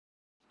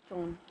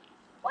question.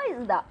 Why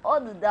is that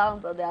all the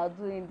dance that they are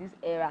doing this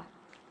era?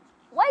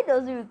 Why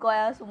does it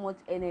require so much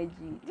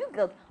energy? You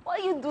get what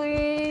are you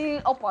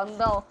doing up and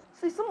down?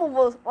 See, some of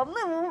us, I'm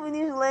not even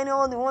finished learning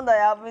all the one that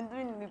I have been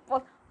doing in the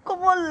past. Come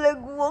on, leg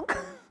work.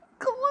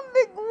 Come on,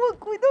 leg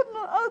work. We don't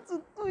know how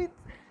to do it.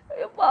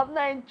 People have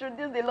not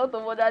introduced a lot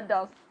of other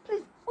dance.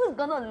 Please, who's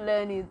gonna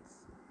learn it?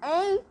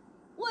 Eh?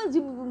 What is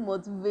you people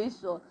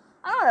motivation?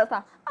 I don't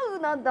understand. How you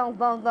not dance,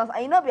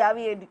 and you not be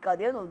having a dick at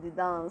the end of the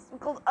dance?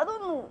 Because I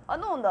don't know. I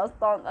don't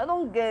understand. I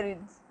don't get it.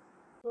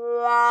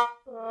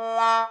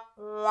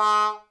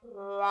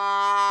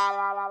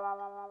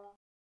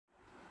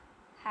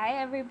 Hi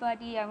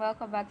everybody and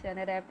welcome back to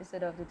another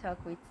episode of the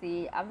Talk with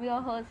T. I'm your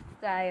host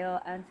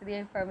Style and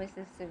today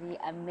promises to be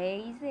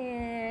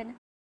amazing.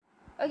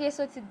 Okay,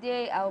 so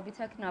today I will be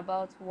talking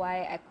about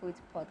why I quit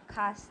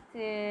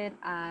podcasting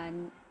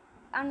and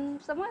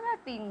some other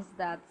things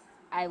that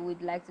I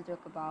would like to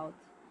talk about.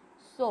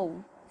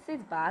 So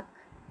sit back,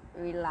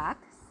 relax,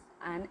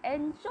 and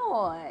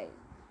enjoy.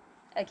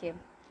 Okay,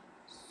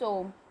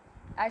 so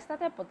I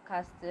started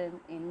podcasting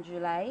in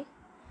July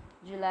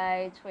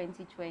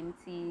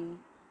 2020.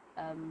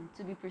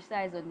 To be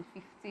precise, on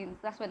the 15th.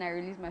 That's when I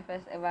released my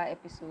first ever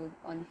episode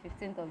on the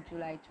 15th of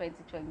July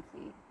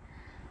 2020,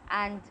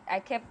 and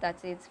I kept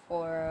at it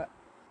for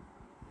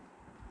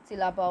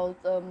till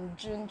about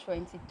June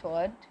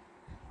 23rd,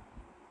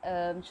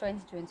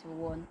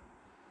 2021.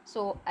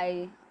 So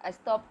I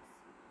stopped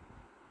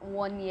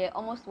 1 year,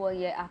 almost 1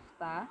 year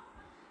after,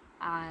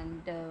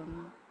 and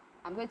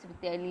I'm going to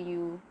be telling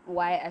you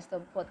why I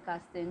stopped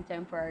podcasting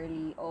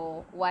temporarily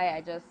or why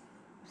I just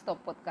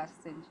stopped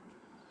podcasting.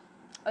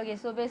 Okay,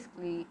 so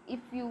basically, if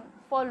you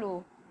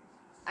follow,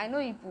 I know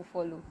people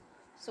follow,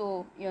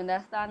 so you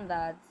understand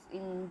that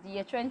in the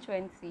year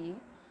 2020,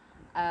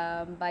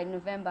 by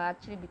November, I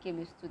actually became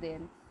a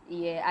student.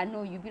 Yeah, I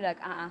know you'll be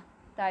like,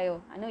 Tayo,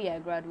 I know you're a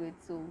graduate,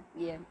 so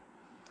yeah.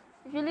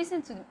 If you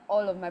listen to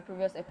all of my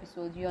previous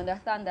episodes, you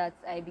understand that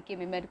I became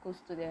a medical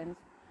student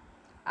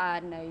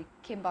and I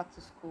came back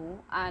to school.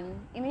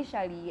 And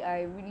initially,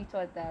 I really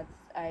thought that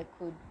I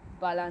could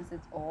balance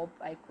it up.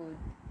 I could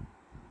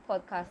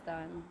podcast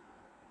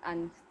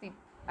and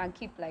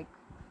keep like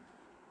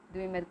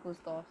doing medical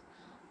stuff,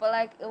 but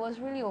like it was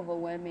really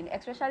overwhelming,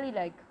 especially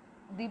like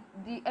the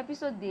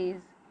episode days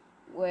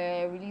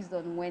were released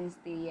on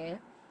Wednesday, yeah,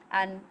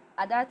 and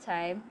at that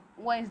time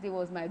Wednesday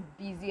was my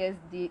busiest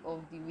day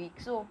of the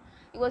week, so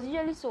it was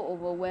usually so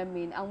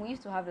overwhelming, and we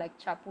used to have like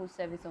chapel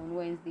service on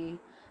Wednesday,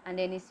 and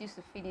then it used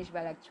to finish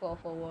by like 12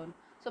 or 1.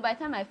 So by the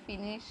time I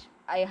finish,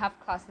 I have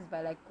classes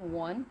by like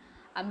 1,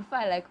 and before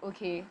I like,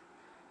 okay,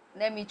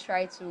 let me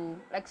try to,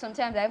 like,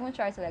 sometimes I even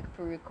try to like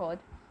pre-record.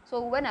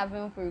 So when I've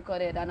even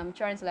pre-recorded and I'm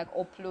trying to like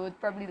upload,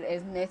 probably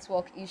there's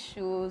network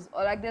issues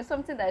or like there's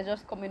something that is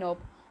just coming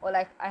up, or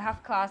like I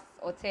have class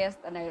or test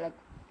and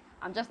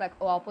I'm just like,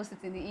 oh, I'll post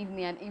it in the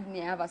evening, and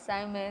evening I have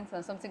assignments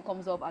and something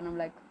comes up and I'm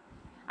like,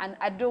 and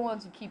I don't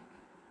want to keep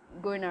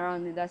going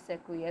around in that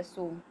circle. Yeah,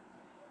 so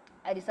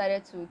I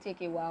decided to take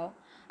a while,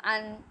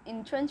 and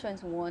in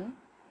 2021,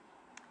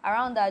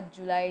 around that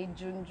July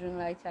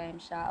time,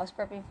 I was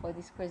prepping for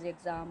this crazy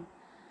exam.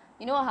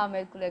 You know how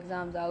medical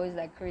exams are always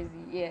like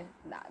crazy. Yeah,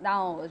 that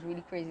one was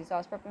really crazy. So I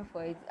was prepping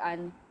for it,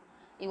 and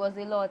it was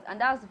a lot.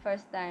 And that was the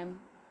first time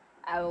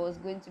I was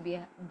going to be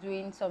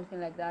doing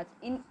something like that.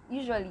 In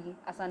usually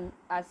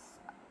as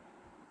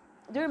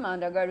during my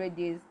undergraduate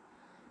days,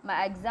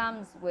 my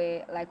exams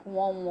were like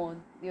 1-1.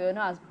 They were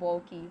not as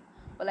bulky,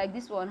 but like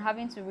this one,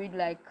 having to read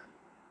like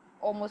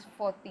almost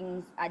 4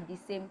 things at the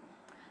same.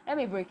 Let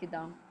me break it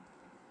down.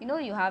 You know,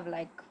 you have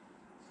like,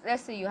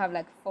 let's say you have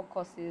like 4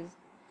 courses.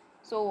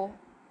 So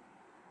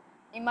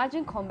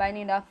imagine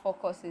combining that 4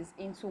 courses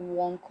into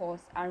one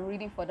course and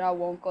reading for that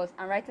one course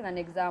and writing an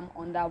exam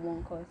on that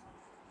one course.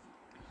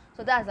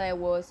 So that's how it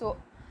was. So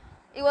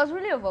it was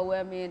really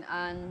overwhelming,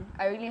 and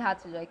I really had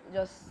to like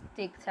just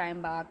take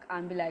time back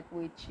and be like,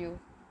 wait, chill.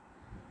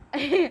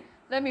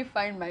 Let me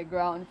find my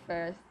ground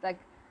first. Like,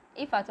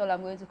 if at all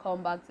I'm going to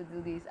come back to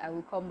do this, I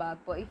will come back.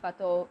 But if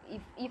at all,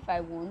 if I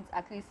won't,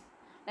 at least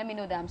let me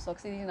know that I'm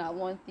succeeding at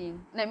one thing.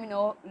 Let me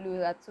know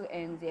lose at two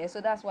ends. Yeah. So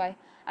that's why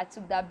I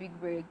took that big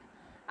break,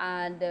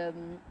 and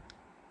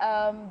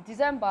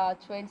December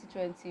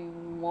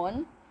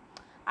 2021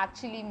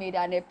 actually made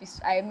an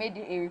episode. I made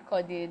a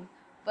recording,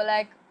 but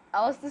like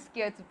I was too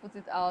scared to put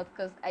it out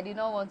because I did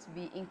not want to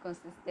be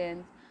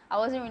inconsistent. I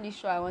wasn't really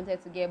sure I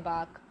wanted to get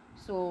back.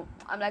 So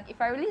I'm like,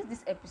 if I release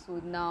this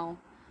episode now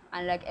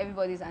and like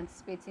everybody's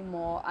anticipating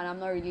more and I'm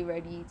not really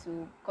ready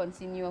to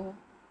continue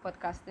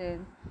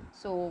podcasting,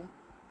 so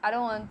I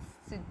don't want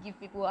to give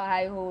people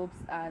high hopes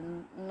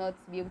and not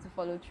be able to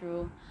follow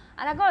through.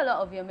 And I got a lot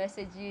of your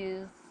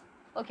messages.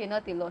 Okay,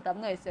 not a lot.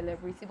 I'm not a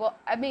celebrity, but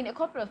I mean, a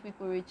couple of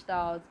people reached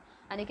out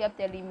and they kept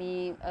telling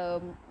me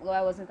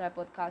why wasn't I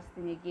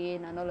podcasting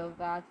again and all of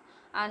that.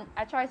 And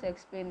I tried to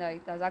explain that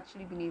it has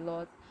actually been a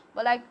lot,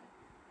 but like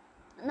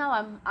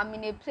now I'm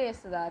in a place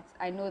that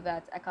I know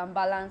that I can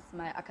balance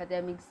my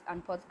academics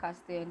and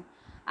podcasting.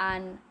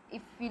 And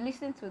if you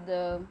listen to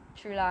the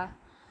trailer,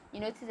 you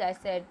notice I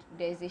said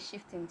there's a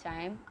shift in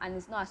time and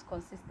it's not as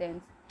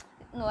consistent.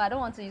 No, I don't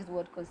want to use the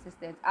word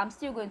consistent. I'm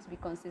still going to be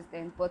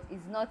consistent, but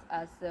it's not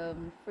as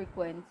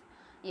frequent.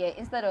 Yeah,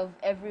 instead of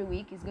every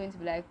week, it's going to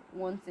be like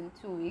once in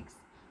 2 weeks.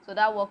 So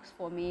that works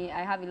for me.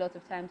 I have a lot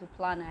of time to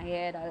plan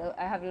ahead.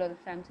 I have a lot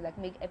of time to like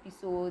make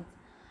episodes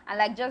and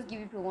like just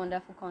give people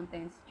wonderful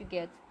content. You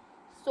get.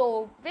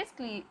 So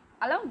basically,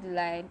 along the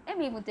line, let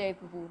me even tell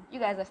people, you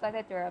guys have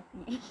started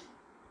therapy.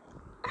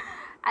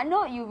 I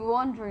know you'll be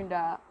wondering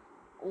that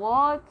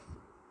what.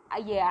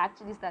 Yeah, I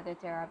actually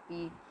started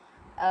therapy.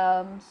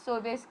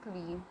 So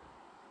basically,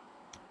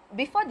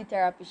 before the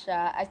therapy,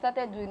 I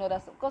started doing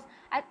other stuff because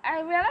I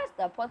realized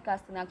that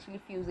podcasting actually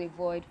fills a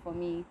void for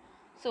me.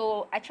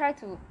 So I try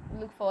to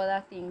look for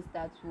other things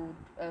that would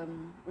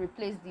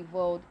replace the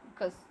void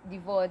because the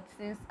void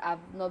since I've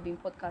not been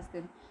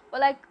podcasting.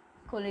 But like,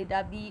 could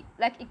that be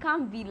like it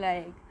can't be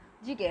like,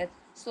 do you get?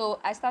 So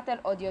I started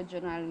audio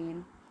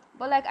journaling,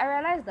 but like I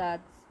realized that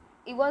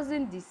it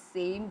wasn't the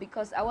same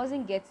because I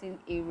wasn't getting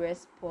a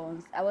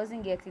response. I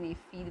wasn't getting a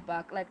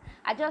feedback. Like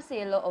I just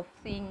say a lot of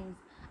things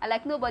and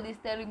like nobody's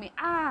telling me,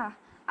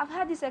 I've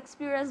had this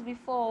experience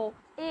before.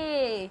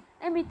 Hey,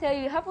 let me tell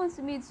you, it happened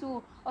to me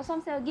too, or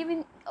something, or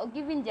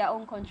giving their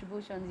own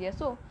contributions. Yeah,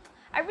 so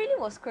I really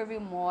was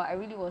craving more. I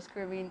really was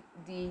craving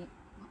the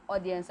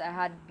audience I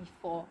had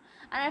before,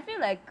 and I feel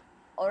like,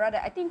 or rather,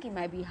 I think it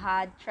might be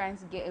hard trying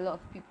to get a lot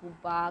of people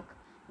back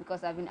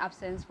because I've been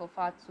absent for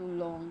far too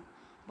long.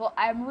 But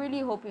I'm really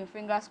hoping,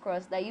 fingers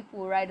crossed, that you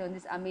will ride on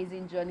this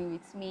amazing journey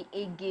with me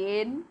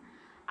again,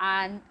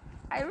 and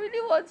I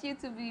really want you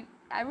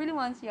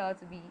all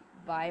to be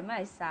by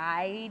my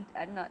side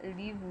and not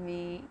leave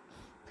me.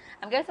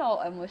 I'm getting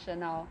all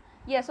emotional.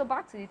 Yeah, so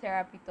back to the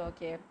therapy talk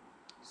here.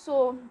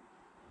 So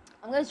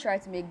I'm going to try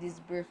to make this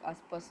brief as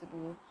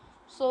possible.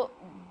 So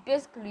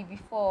basically,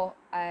 before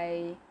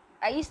I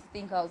used to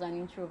think I was an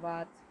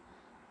introvert.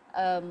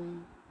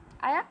 Um,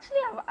 I actually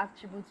have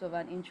attributes of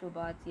an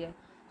introvert here.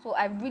 So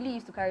I really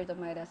used to carry it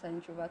on my head as an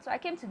introvert. So I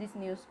came to this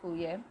new school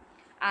here,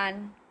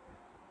 and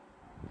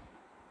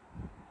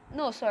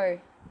no,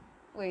 sorry,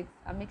 wait,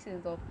 I'm mixing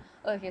it up.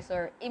 Okay,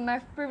 sorry. In my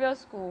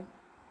previous school,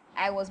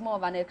 I was more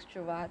of an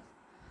extrovert.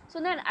 So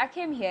then I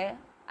came here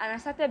and I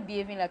started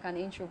behaving like an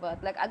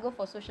introvert. Like I go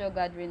for social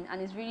gathering and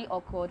it's really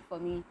awkward for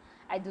me.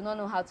 I do not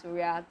know how to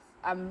react.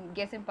 I'm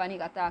getting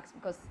panic attacks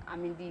because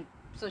I'm in the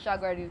social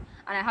gathering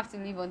and I have to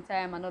leave on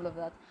time and all of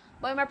that.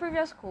 But in my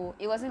previous school,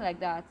 it wasn't like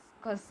that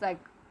because like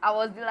I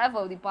was the life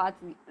of the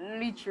party,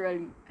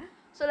 literally.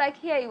 So like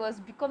here it was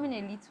becoming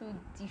a little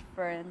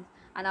different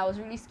and I was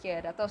really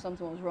scared. I thought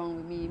something was wrong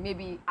with me.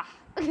 Maybe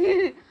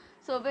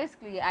So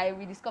basically I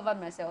rediscovered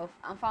myself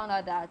and found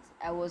out that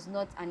I was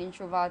not an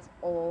introvert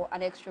or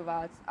an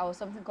extrovert. I was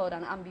something called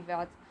an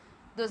ambivert.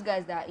 Those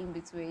guys that are in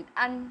between.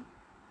 And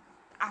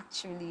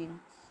actually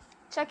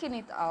checking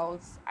it out,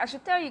 I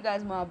should tell you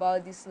guys more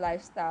about this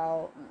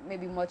lifestyle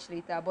maybe much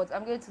later, but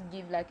I'm going to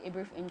give like a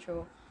brief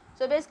intro.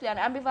 So basically an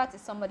ambivert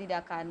is somebody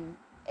that can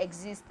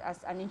exist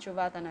as an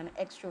introvert and an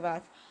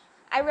extrovert.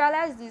 I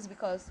realized this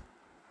because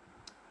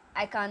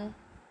I can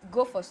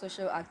go for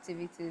social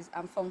activities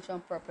and function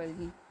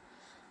properly,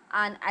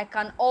 and I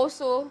can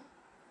also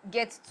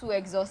get too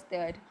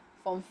exhausted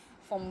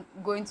from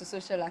going to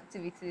social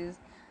activities.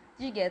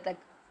 You get like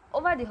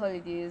over the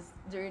holidays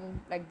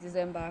during like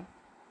December,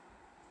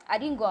 I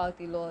didn't go out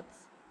a lot,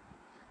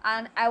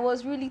 and I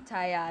was really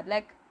tired.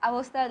 Like I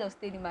was tired of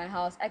staying in my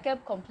house. I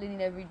kept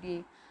complaining every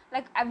day.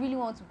 Like I really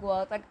want to go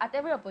out. Like at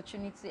every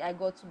opportunity I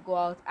got to go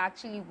out, I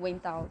actually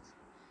went out.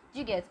 Do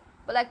you get?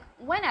 But like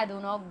when I do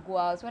not go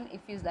out, when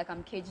it feels like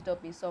I'm caged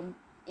up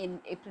in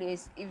a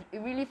place, it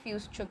really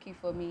feels choky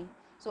for me.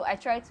 So I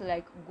try to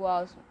like go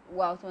out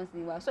once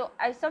in a while. So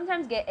I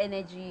sometimes get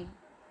energy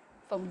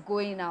from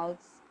going out.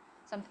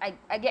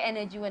 I get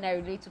energy when I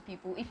relate to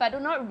people. If I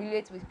do not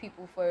relate with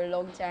people for a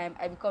long time,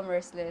 I become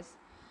restless.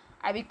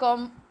 I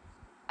become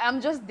I'm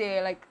just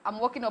there, like I'm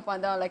walking up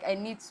and down, like I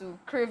need to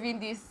craving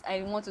this.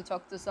 I want to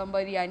talk to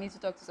somebody. I need to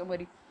talk to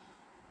somebody.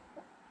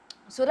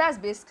 So that's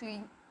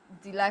basically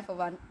the life of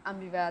an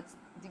ambivert.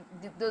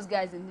 Those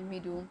guys in the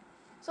middle.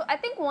 So I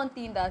think one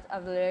thing that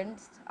I've learned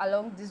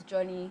along this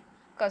journey,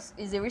 because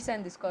it's a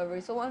recent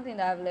discovery. So one thing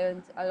that I've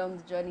learned along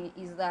the journey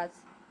is that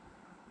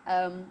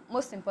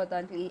most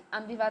importantly,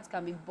 ambiverts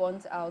can be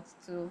burnt out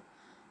too,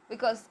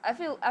 because I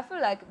feel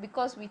like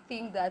because we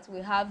think that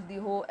we have the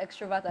whole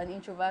extrovert and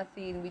introvert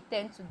thing, we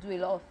tend to do a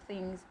lot of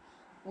things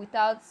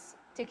without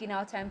taking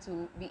our time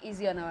to be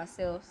easy on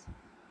ourselves.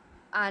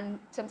 And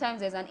sometimes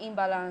there's an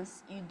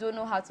imbalance. You don't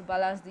know how to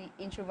balance the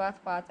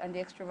introvert part and the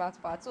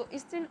extrovert part. So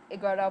it's still a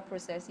gradual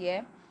process,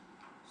 yeah.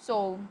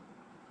 So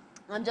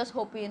I'm just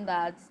hoping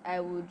that I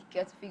would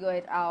get to figure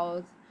it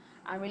out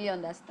and really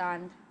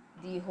understand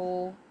the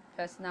whole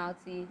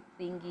personality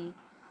thingy.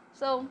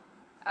 So,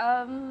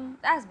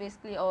 that's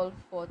basically all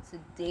for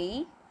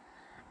today.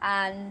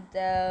 And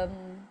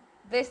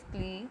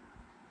basically,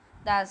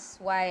 that's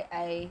why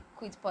I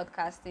quit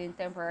podcasting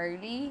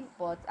temporarily,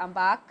 but I'm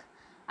back.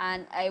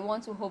 And I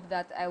want to hope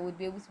that I would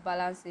be able to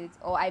balance it,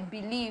 or I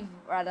believe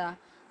rather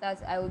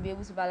that I will be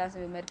able to balance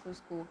it with medical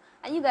school.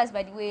 And you guys,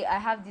 by the way, I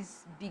have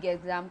this big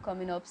exam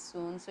coming up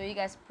soon, so you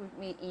guys put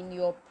me in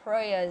your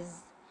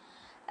prayers.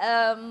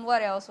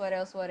 What else?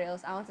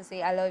 I want to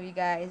say I love you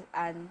guys,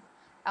 and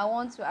I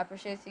want to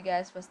appreciate you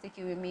guys for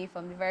sticking with me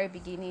from the very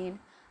beginning.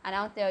 And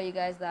I'll tell you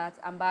guys that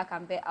I'm back,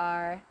 I'm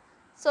better.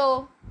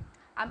 So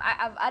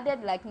I've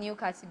added like new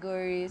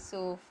categories.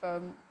 So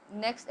from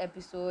next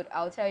episode,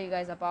 I'll tell you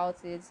guys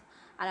about it,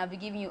 and I'll be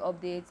giving you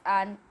updates.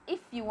 And if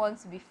you want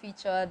to be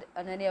featured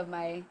on any of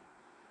my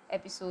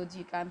episodes,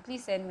 you can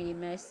please send me a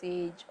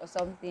message or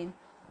something.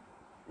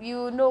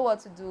 You know what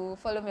to do.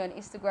 Follow me on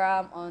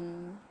Instagram,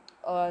 on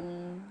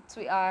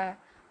Twitter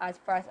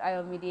at Prat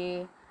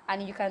Ayomide,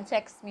 and you can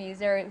text me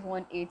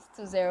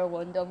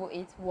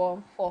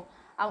 0818-201-8814.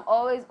 I'm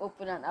always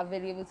open and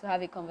available to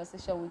have a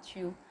conversation with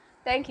you.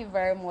 Thank you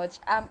very much.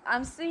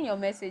 I'm seeing your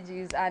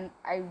messages and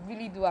I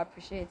really do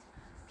appreciate.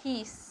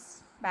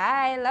 Peace.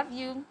 Bye. Love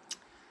you.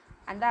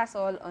 And that's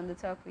all on the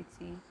talk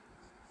with you.